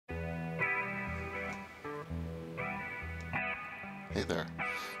Hey there.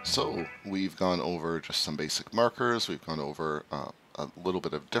 So we've gone over just some basic markers. We've gone over a little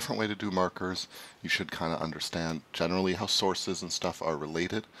bit of different way to do markers. You should kind of understand generally how sources and stuff are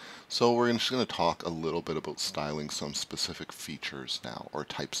related. So we're just going to talk a little bit about styling some specific features now, or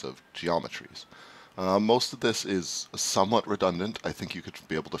types of geometries. Most of this is somewhat redundant. I think you could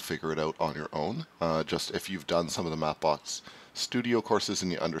be able to figure it out on your own. Just if you've done some of the Mapbox Studio courses and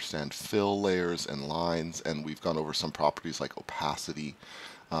you understand fill layers and lines, and we've gone over some properties like opacity.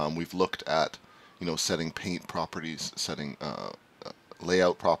 We've looked at, setting paint properties, setting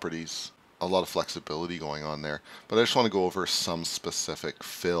layout properties, a lot of flexibility going on there. But I just want to go over some specific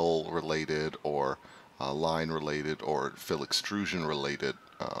fill related or line related or fill extrusion related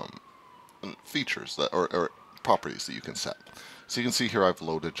features or properties that you can set. So you can see here I've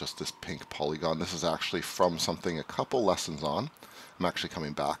loaded just this pink polygon. This is actually from something a couple lessons on. I'm actually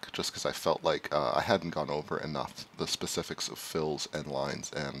coming back just because I felt like I hadn't gone over enough the specifics of fills and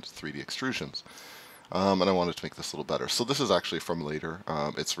lines and 3D extrusions. And I wanted to make this a little better. So this is actually from later.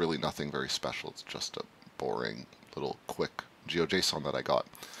 It's really nothing very special. It's just a boring little quick GeoJSON that I got.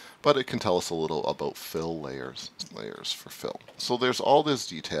 But it can tell us a little about fill layers for fill. So there's all this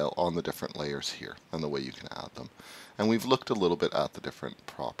detail on the different layers here and the way you can add them. And we've looked a little bit at the different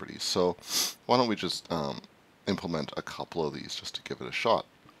properties. So why don't we just implement a couple of these just to give it a shot.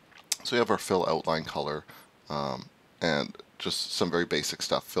 So we have our fill outline color and just some very basic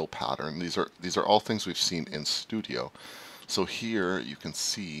stuff, fill pattern. These are all things we've seen in Studio. So here you can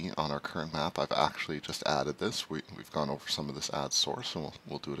see on our current map, I've actually just added this. We've gone over some of this add source, and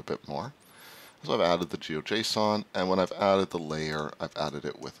we'll do it a bit more. So I've added the GeoJSON, and when I've added the layer, I've added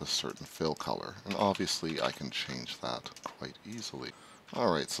it with a certain fill color. And obviously I can change that quite easily.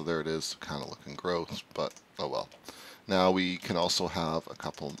 Alright, so there it is, kind of looking gross, but oh well. Now we can also have a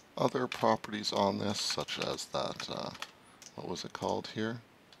couple other properties on this, such as that, what was it called here?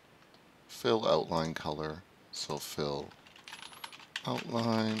 Fill outline color. So fill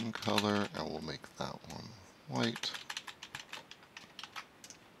outline color, and we'll make that one white.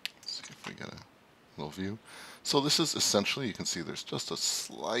 Let's see if we get a little view. So this is essentially, you can see there's just a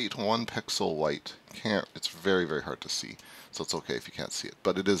slight 1 pixel white. It's very, very hard to see, so it's okay if you can't see it,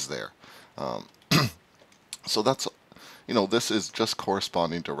 but it is there. So that's, this is just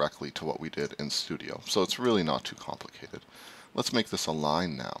corresponding directly to what we did in Studio, so it's really not too complicated. Let's make this a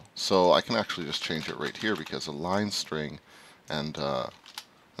line now. So I can actually just change it right here because a line string and a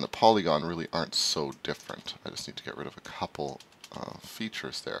polygon really aren't so different. I just need to get rid of a couple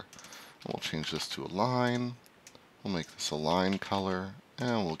features there. And we'll change this to a line. We'll make this a line color,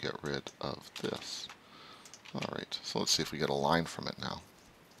 and we'll get rid of this. Alright, so let's see if we get a line from it now.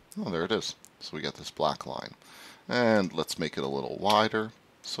 Oh, there it is. So we get this black line. And let's make it a little wider.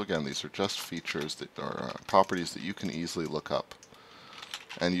 So again, these are just features that are properties that you can easily look up.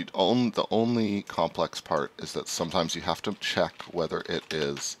 And the only complex part is that sometimes you have to check whether it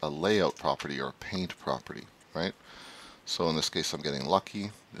is a layout property or a paint property, right? So in this case, I'm getting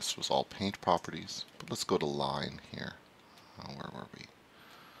lucky. This was all paint properties. But let's go to line here. Where were we?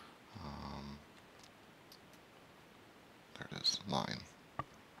 There it is, line.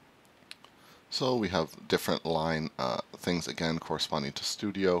 So we have different line things, again, corresponding to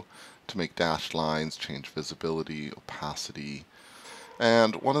Studio, to make dashed lines, change visibility, opacity.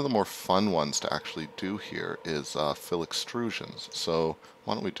 And one of the more fun ones to actually do here is fill extrusions. So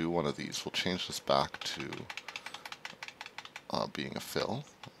why don't we do one of these? We'll change this back to being a fill.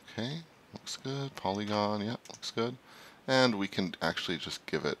 Okay, looks good. Polygon, yeah, looks good. And we can actually just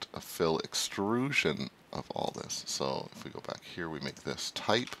give it a fill extrusion of all this. So if we go back here, we make this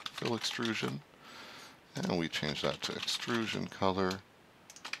type fill extrusion, and we change that to extrusion color,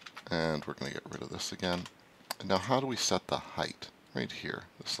 and we're going to get rid of this again. And now how do we set the height? Right here,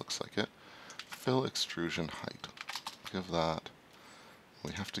 this looks like it. Fill extrusion height. Give that.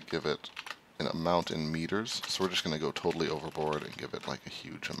 We have to give it an amount in meters, so we're just going to go totally overboard and give it like a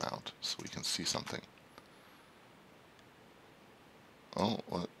huge amount so we can see something. Oh,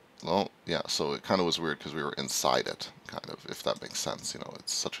 what? Oh, yeah, so it kind of was weird because we were inside it, kind of, if that makes sense.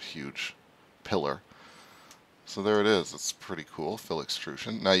 It's such a huge pillar. So there it is. It's pretty cool, fill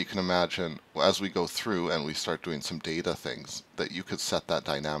extrusion. Now you can imagine, as we go through and we start doing some data things, that you could set that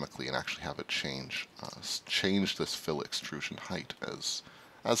dynamically and actually have it change this fill extrusion height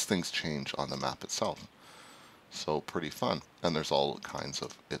as things change on the map itself. So pretty fun. And there's all kinds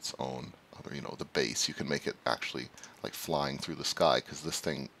of its own other, the base. You can make it actually like flying through the sky because this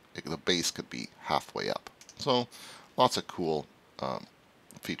thing, the base could be halfway up. So lots of cool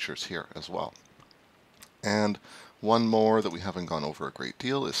features here as well. And one more that we haven't gone over a great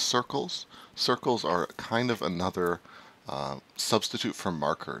deal is circles. Circles are kind of another substitute for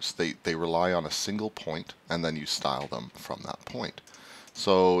markers. They rely on a single point, and then you style them from that point.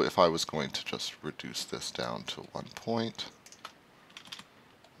 So if I was going to just reduce this down to 1 point,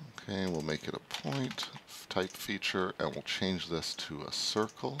 okay, we'll make it a point type feature, and we'll change this to a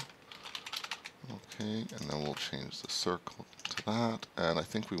circle. Okay, and then we'll change the circle to that, and I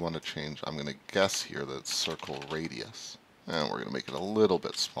think we want to change, I'm going to guess here that it's circle radius. And we're going to make it a little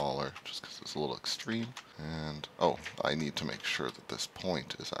bit smaller, just because it's a little extreme. And, oh, I need to make sure that this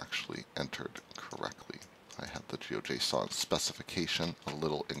point is actually entered correctly. I have the GeoJSON specification a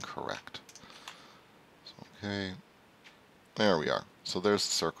little incorrect. So, okay, there we are. So there's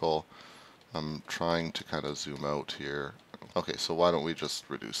the circle. I'm trying to kind of zoom out here. Okay, so why don't we just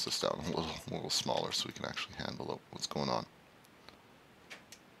reduce this down a little smaller so we can actually handle what's going on.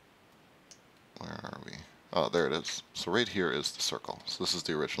 Where are we? Oh, there it is. So right here is the circle. So this is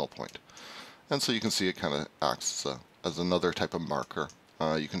the original point. And so you can see it kind of acts as another type of marker.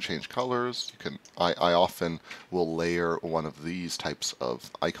 You can change colors. You can. I often will layer one of these types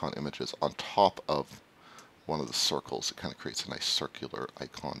of icon images on top of one of the circles. It kind of creates a nice circular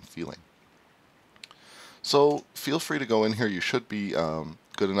icon feeling. So feel free to go in here. You should be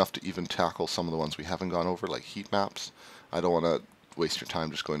good enough to even tackle some of the ones we haven't gone over, like heat maps. I don't want to waste your time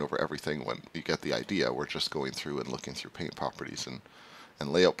just going over everything. When you get the idea, we're just going through and looking through paint properties and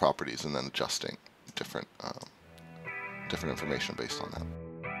layout properties, and then adjusting different different information based on that.